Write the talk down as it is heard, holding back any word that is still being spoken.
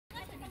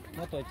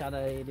Welcome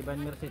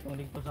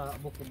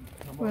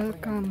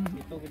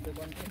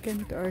again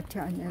to our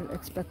channel,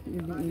 Expat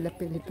Living in the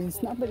Philippines.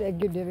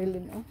 Nabalagyo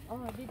dirilin oh.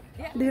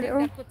 Diri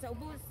oh.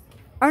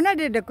 Oh, na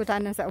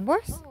didakutan sa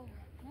ubos?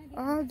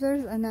 Oh,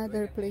 there's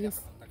another place.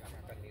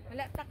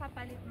 Wala ta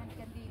kapalit man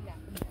kandila.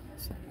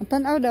 Ang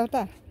tanaw daw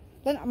ta.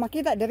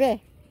 Makita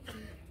dire.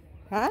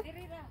 Ha?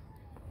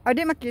 Oh,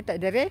 di makita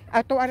dire?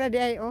 Ato ara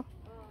di ay oh.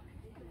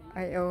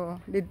 Ay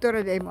oh, dito ra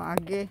di mo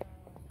agi.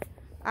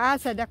 Ah,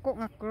 sa dako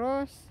nga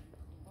cross.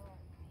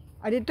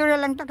 Ah, dito ra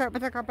lang ta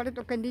kapalit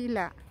og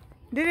kandila.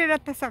 Diri ra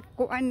ta sa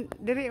kuan,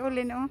 diri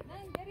ulin oh.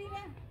 Diri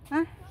ra.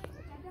 Ha?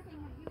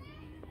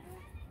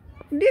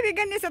 Diri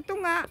gani sa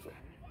tunga.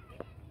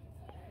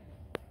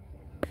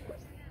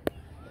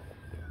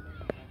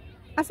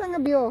 Asa nga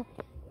view?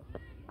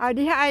 Ah,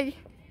 diha ay.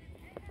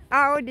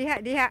 Ah, oh, diha.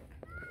 Diha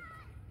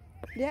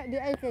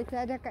ay kay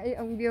sada kay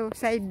ang view,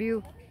 side view.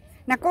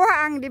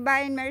 Nakuha ang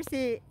Devine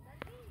Mercy.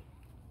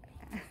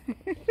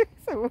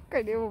 So,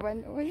 kadi mo ba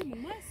noon?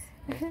 Mas.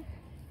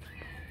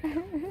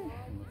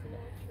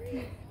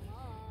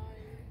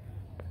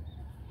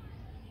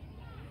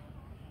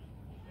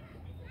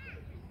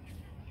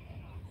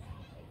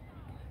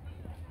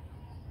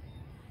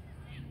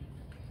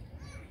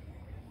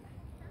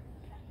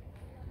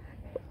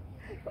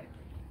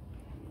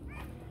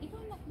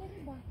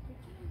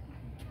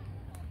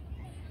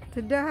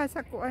 Tadaha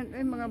sa kuan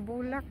ay mga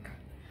bulak.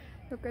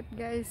 Look at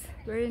guys,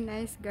 very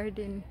nice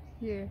garden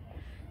here.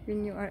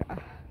 When you are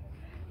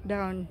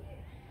down,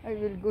 I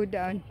will go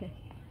down.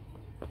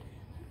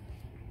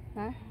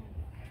 Ha?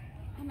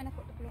 Man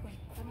ako tuklogan.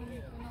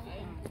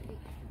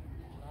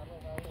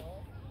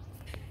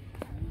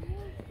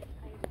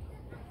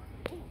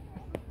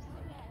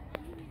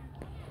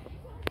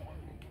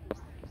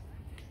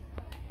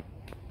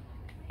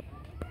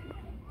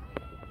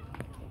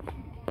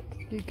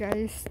 You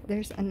guys,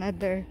 there's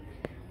another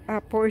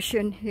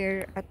portion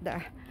here at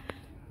the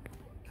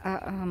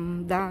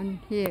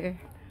down here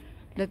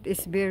that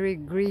is very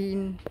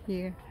green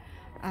here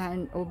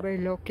and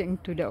overlooking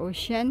to the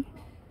ocean.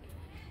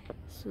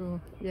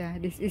 So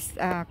yeah, this is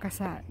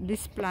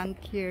this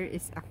plant here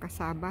is a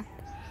cassava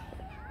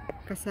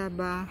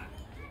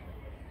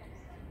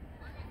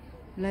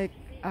like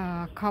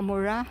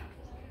kamura.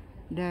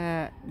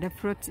 The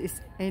fruits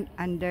is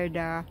under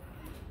the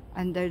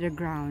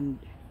ground.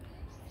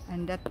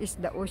 And that is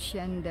the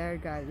ocean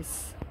there,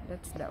 guys.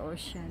 That's the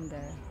ocean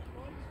there.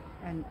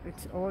 And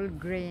it's all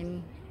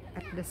green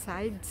at the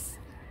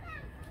sides.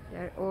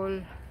 They're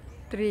all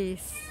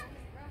trees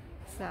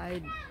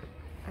at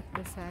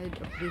the side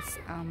of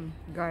this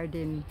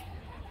garden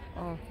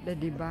of the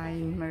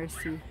Devine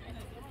Mercy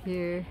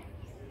here.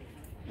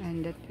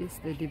 And that is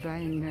the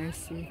Devine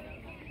Mercy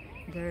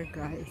there,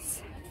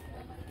 guys.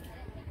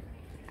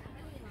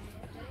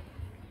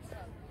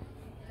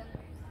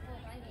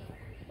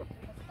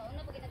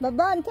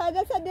 Baban,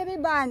 sada sa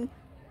diriban.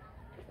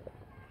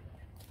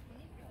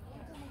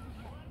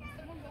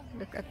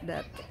 Look at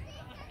that.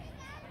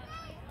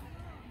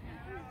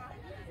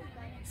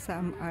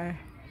 Some are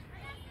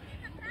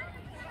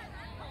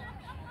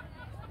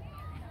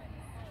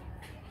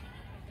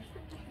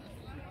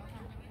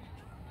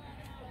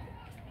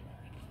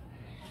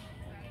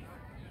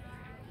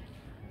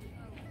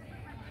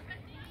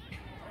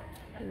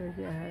there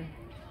they are.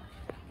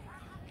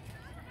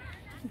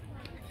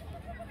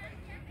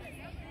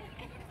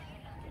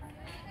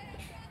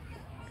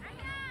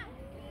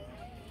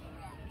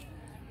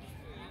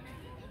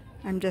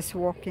 I'm just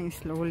walking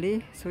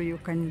slowly so you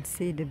can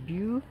see the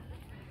view,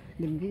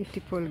 the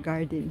beautiful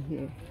garden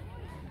here.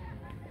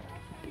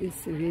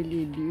 It's a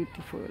really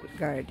beautiful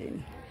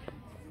garden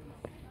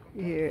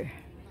here.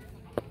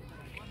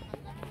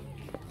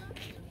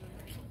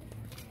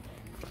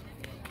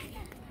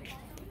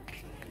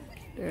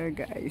 There,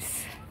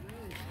 guys,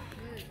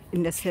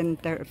 in the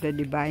center of the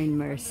Devine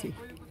Mercy.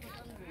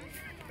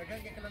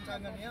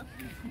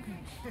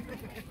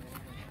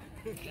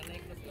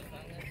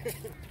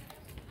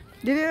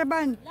 Dili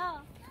raban.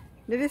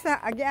 Dili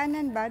sa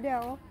agianan ba dia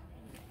oh.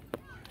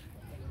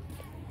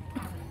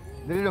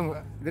 Dili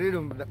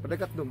dong,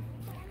 padakat dong.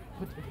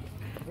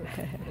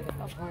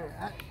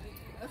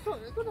 Aso,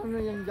 ito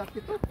na yung jacket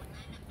to.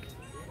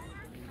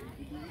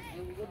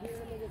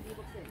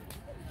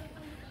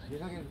 Di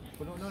lagi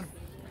puno nun.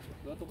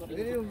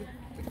 Dili dong.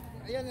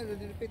 Ayan na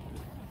dilipit.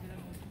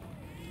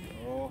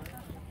 Oh.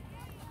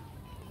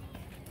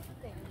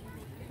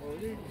 Oh,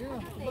 di na,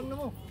 bang na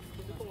mo.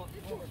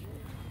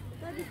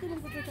 Dito lang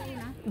sa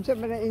ina. Unsa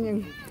man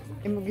inyong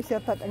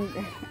imugisatat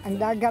ang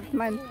dagat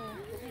man.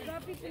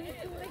 Grabe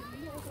pinito eh.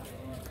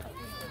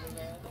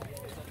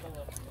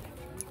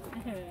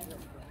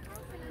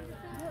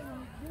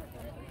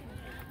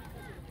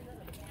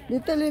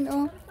 Dito lin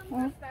oh.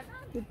 Oh.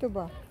 Dito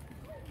ba?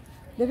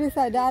 Diri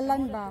sa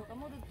dalan ba?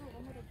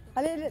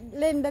 Ali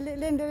len dali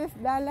len diri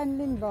sa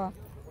dalan lin ba?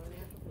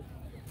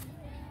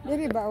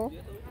 Diri ba oh?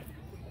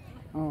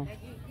 Oh.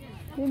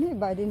 Dili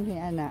ba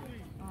dinhi ana?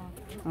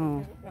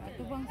 Oh.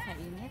 Ito bang sa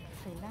init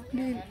sila?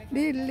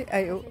 Dili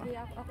ay oh.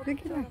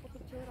 Sige lang.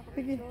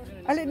 Sige.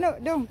 Ali no,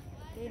 dong.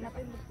 Eh,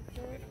 napay mo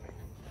picture.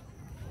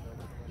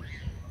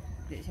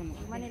 Di siya mo.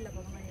 Manila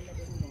ba? Manila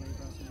din.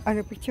 Ano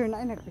picture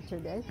na?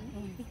 Nag-picture di ay?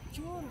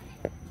 Picture.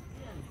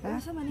 Ha? Ano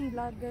sa maning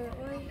vlogger?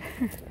 Oy.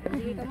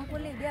 Hindi ka mo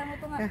puli. Diya mo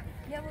to nga.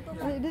 Diya mo to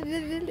nga.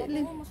 Dali.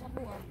 Oo mo sa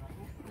buwa.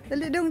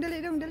 Dali dong.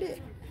 Dali. Oo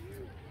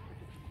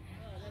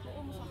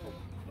mo sa buwa.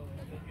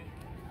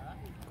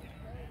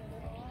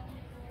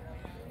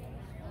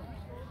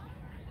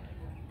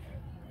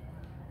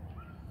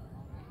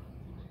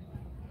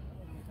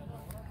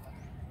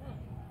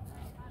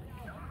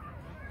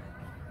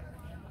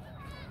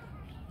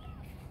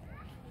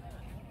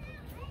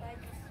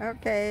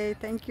 Okay,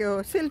 thank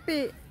you.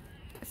 Selfie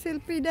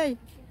day.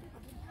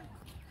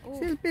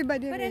 Selfie ba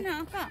Pare dire?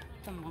 na ka.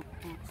 Tama.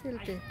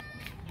 Selfie.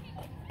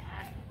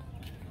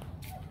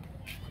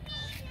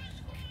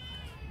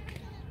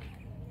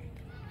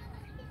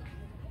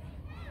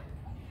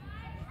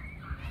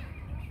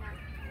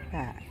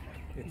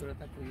 Dito na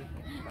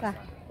tayo.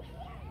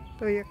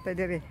 Tuyok ta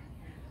dire.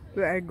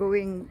 We are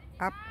going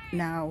up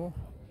now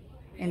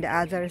in the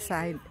other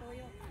side.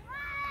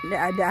 The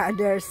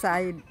other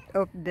side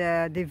of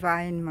the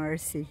Devine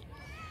Mercy.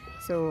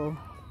 So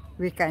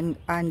we can,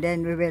 and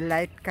then we will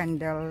light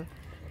candle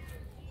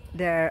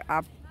there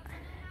up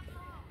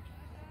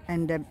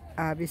and the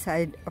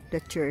beside of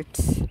the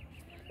church,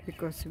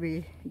 because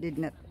we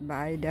did not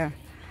buy the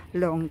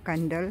long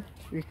candle.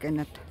 We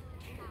cannot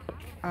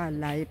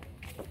light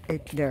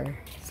it there,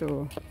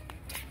 so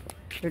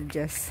we're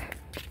just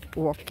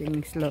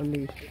walking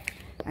slowly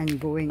and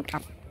going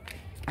up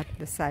at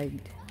the side.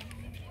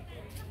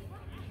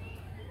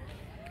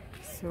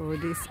 So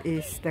this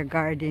is the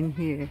garden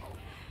here.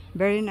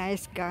 Very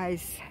nice,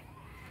 guys.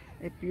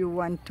 If you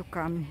want to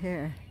come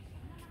here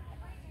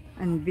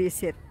and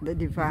visit the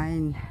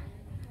Divine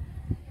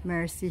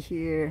Mercy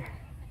here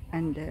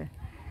and the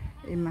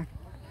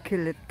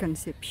Immaculate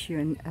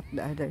Conception at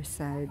the other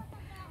side.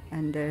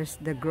 And there's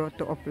the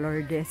Grotto of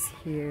Lourdes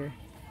here.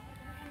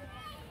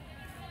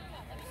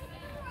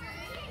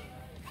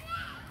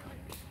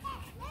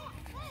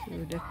 So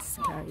that's,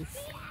 guys.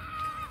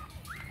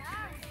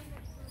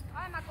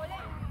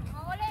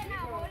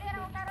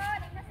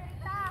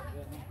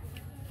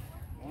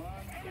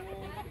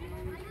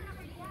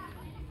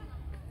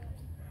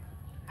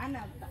 Ano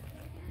ta?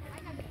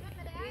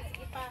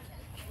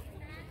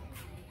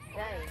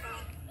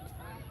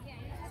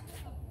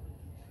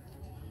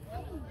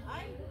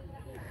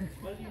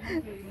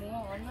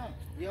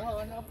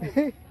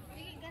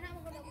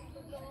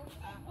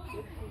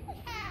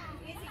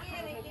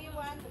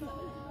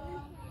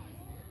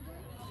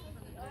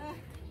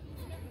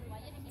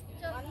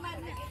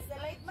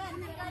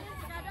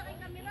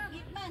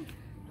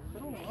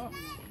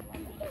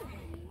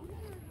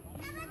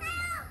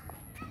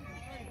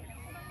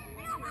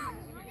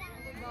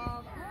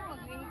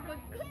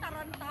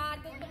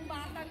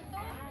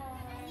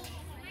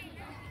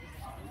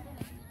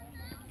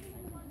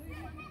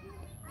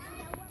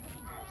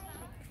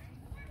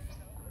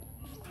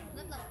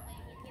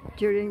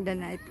 During the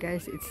night,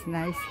 guys, it's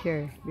nice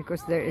here because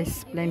there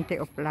is plenty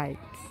of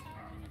lights.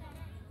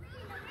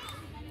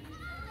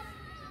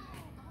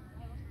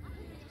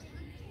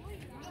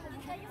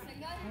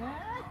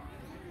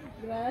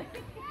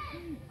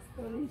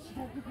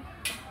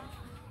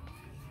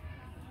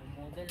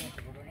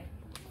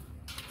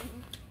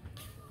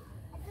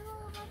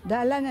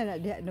 Dala na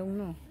diha dong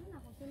no.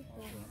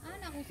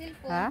 Ano akong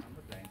cellphone? Ha?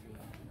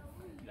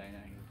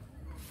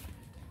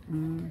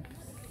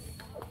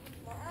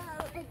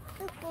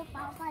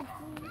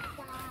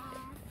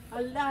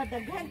 Ala,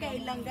 daghan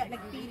kay langga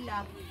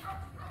nagpila.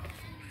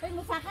 Ay,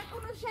 musaka ko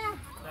na siya.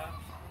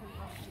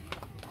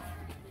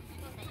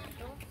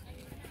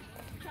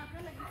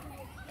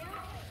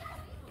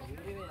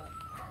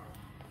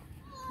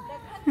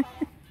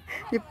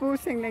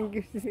 Ipusing ng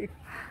gising.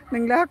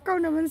 Nanglakaw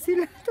naman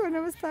sila. Ito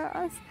na mas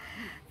taas.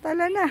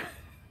 Tala na.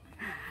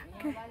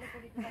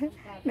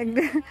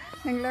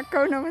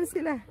 Nanglakaw naman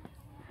sila.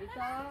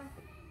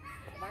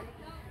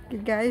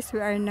 Okay, guys, we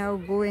are now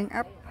going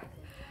up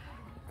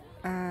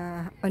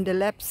on the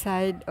left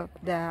side of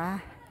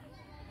the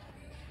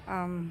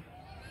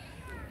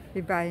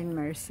Divine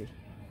Mercy.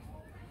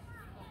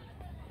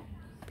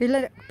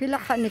 Pila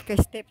ka ni ka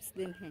steps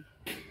din he.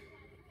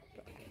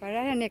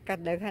 Para ni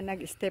kadaghan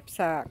nag-step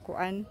sa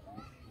kuan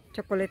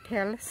Chocolate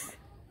Hills.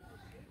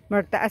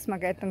 Magtaas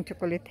itong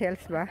Chocolate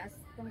Hills ba?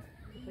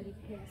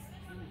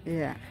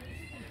 Yeah.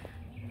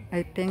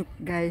 I think,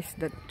 guys,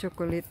 that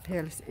Chocolate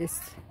Hills is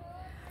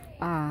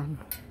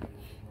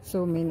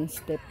so many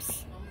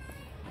steps.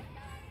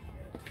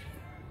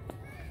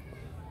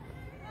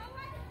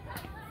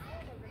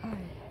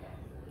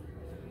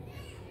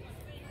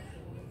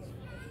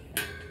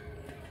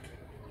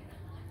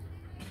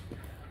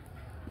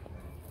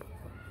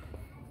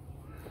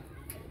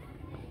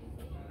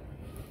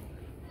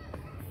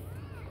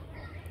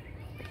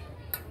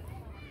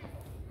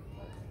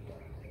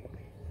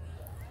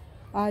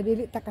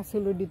 Dili ta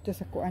kasulod dito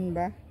sa kuan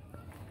ba?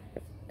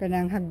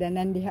 Kanang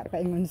hagdanan diha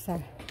paingon sa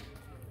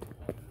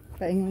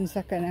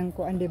kanang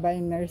kuan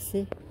Divine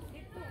Mercy.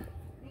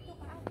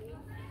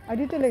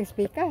 dito lagi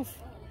speakers.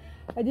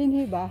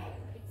 Din ba?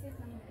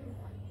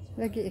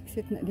 Lagi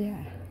exit na diha.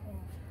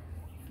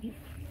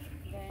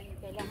 Then,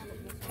 kailangan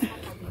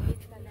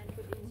mag-mabit ka lang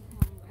po din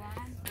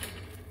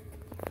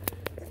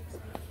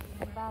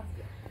ang bag.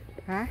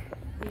 Ha?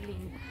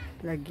 Biling.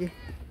 Lagi.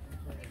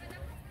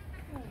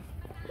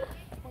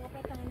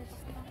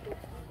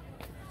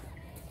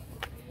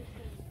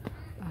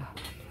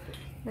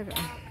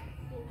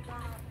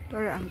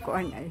 Pero ang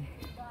kuan ay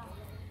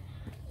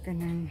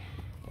kanang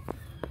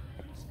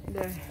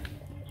there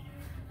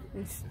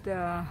is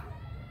that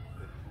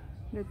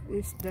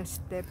is the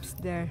steps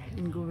there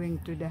in going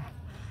to the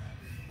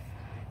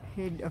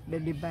head of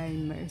the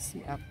Devine Mercy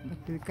up, but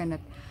we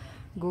cannot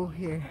go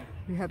here.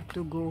 We have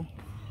to go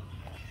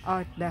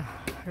out the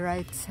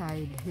right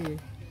side here.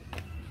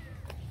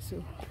 So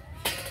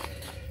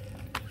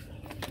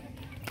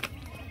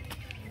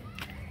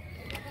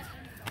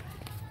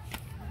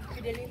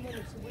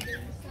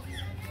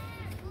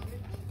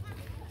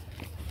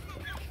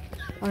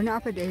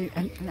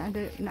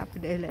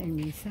napadala ang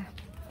misa.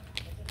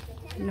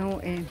 No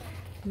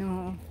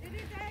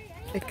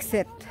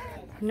exit.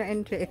 No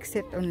entry,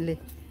 exit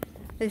only.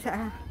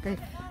 Kaysa kay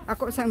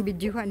ako sang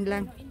videohan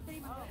lang.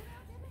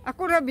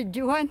 Ako ra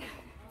videohan.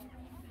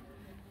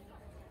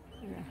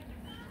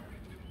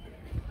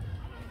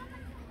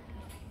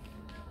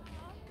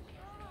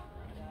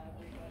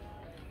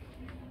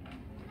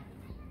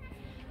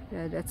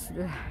 Yeah, that's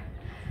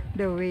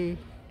the way,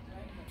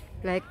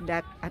 like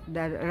that at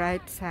the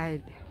right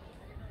side.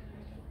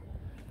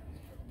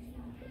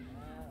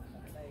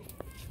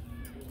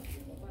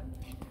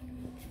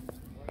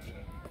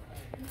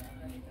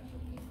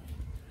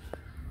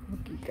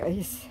 Okay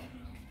guys,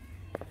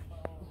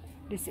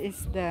 this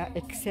is the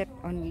exit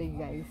only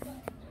guys.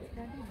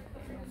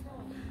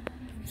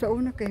 So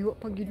una kay wa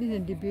pag gid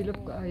ni develop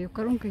kaayo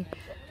karon kay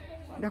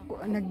dako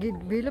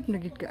nag-develop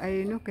nagid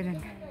kaayo no kanang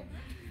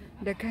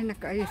daghan na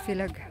kaayo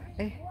sila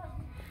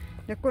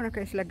dako na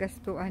kay sila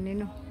gastuan ni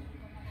no.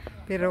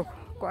 Pero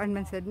kuan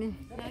man sad ni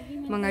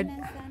mga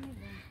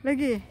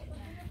lagi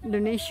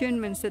donation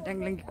man sad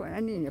ang lang kuan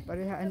ani niya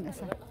parehaan na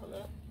sa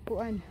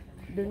kuan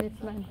donate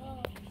man.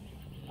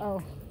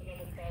 Oh.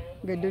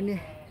 Gaduni.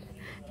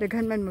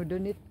 Daghan man mo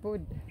donate food.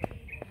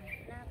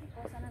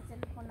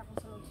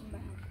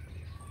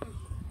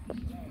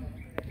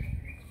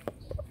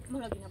 Mo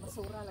lagi na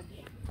basura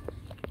lagi.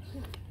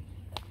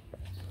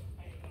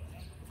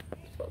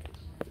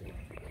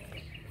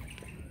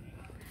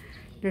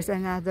 There's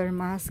another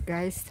mass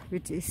guys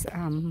which is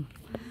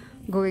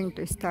going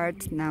to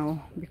start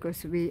now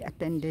because we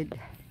attended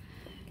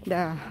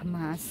the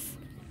mass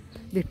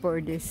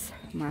before this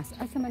mass.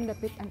 Asa man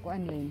dapit ang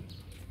kuan lane?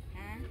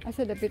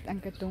 Asa dapit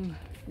ang katong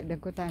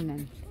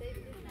dagkutanan?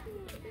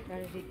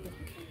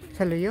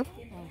 Sa Luyok?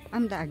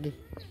 Am daagi.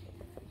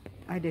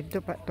 Dito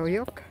pa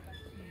Toyok.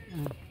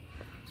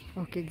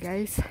 Okay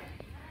guys,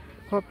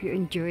 hope you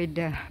enjoyed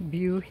the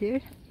view here.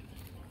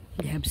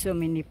 We have so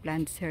many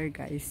plants here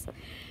guys.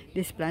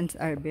 These plants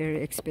are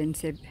very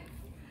expensive.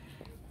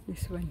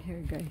 This one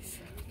here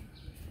guys,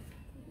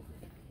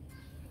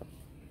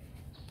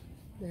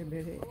 they're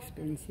very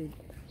expensive.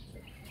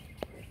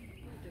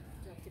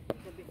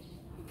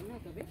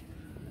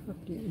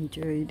 Hope you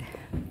enjoyed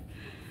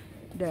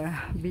the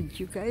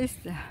video guys.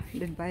 The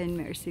Devine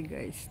Mercy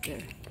guys,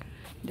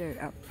 they're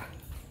up,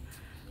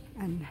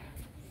 and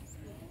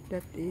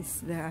that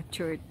is the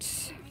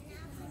church,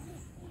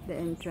 the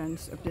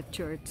entrance of the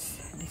church.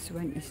 This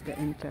one is the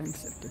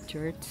entrance of the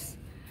church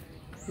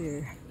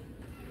here.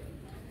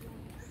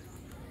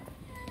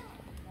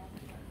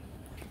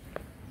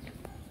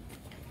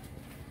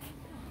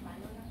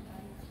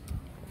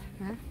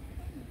 Huh?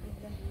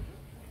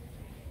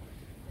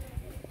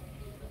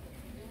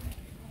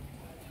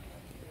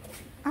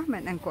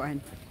 Man ang kuan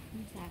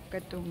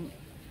katong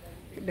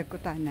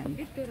dagkutanan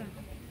Dito ra.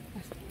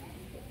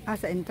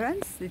 sa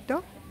entrance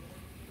dito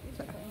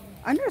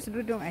ano sa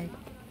dudong ay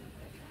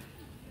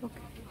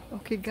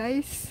okay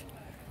guys,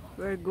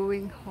 we're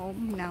going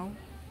home now.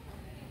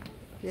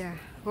 Yeah,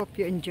 hope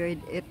you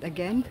enjoyed it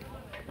again.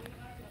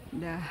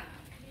 The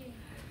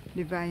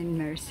Devine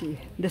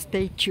Mercy, the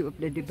statue of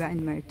the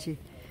Devine Mercy.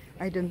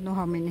 I don't know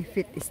how many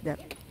feet is that.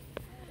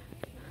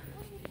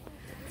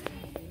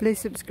 Please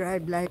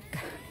subscribe, like,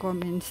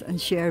 comments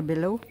and share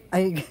below.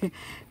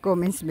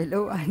 Comments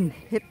below and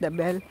hit the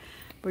bell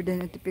for the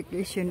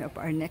notification of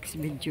our next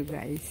video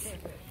guys.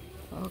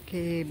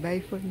 Okay, bye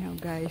for now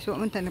guys. So,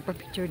 munta na pa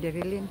picture de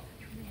Rilin.